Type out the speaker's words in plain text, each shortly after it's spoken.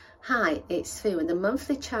Hi, it's Foon, the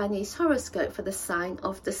monthly Chinese horoscope for the sign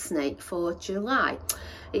of the snake for July.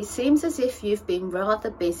 It seems as if you've been rather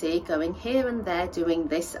busy going here and there doing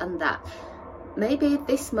this and that. Maybe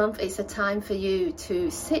this month it's a time for you to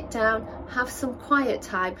sit down, have some quiet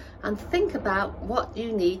time and think about what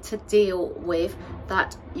you need to deal with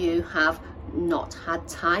that you have not had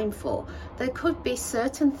time for. There could be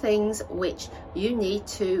certain things which you need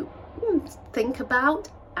to think about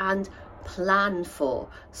and plan for.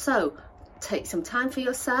 So take some time for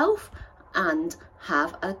yourself and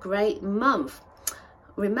have a great month.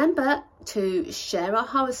 Remember to share our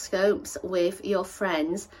horoscopes with your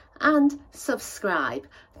friends and subscribe.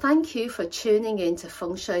 Thank you for tuning in to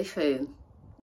Feng Shui Foon.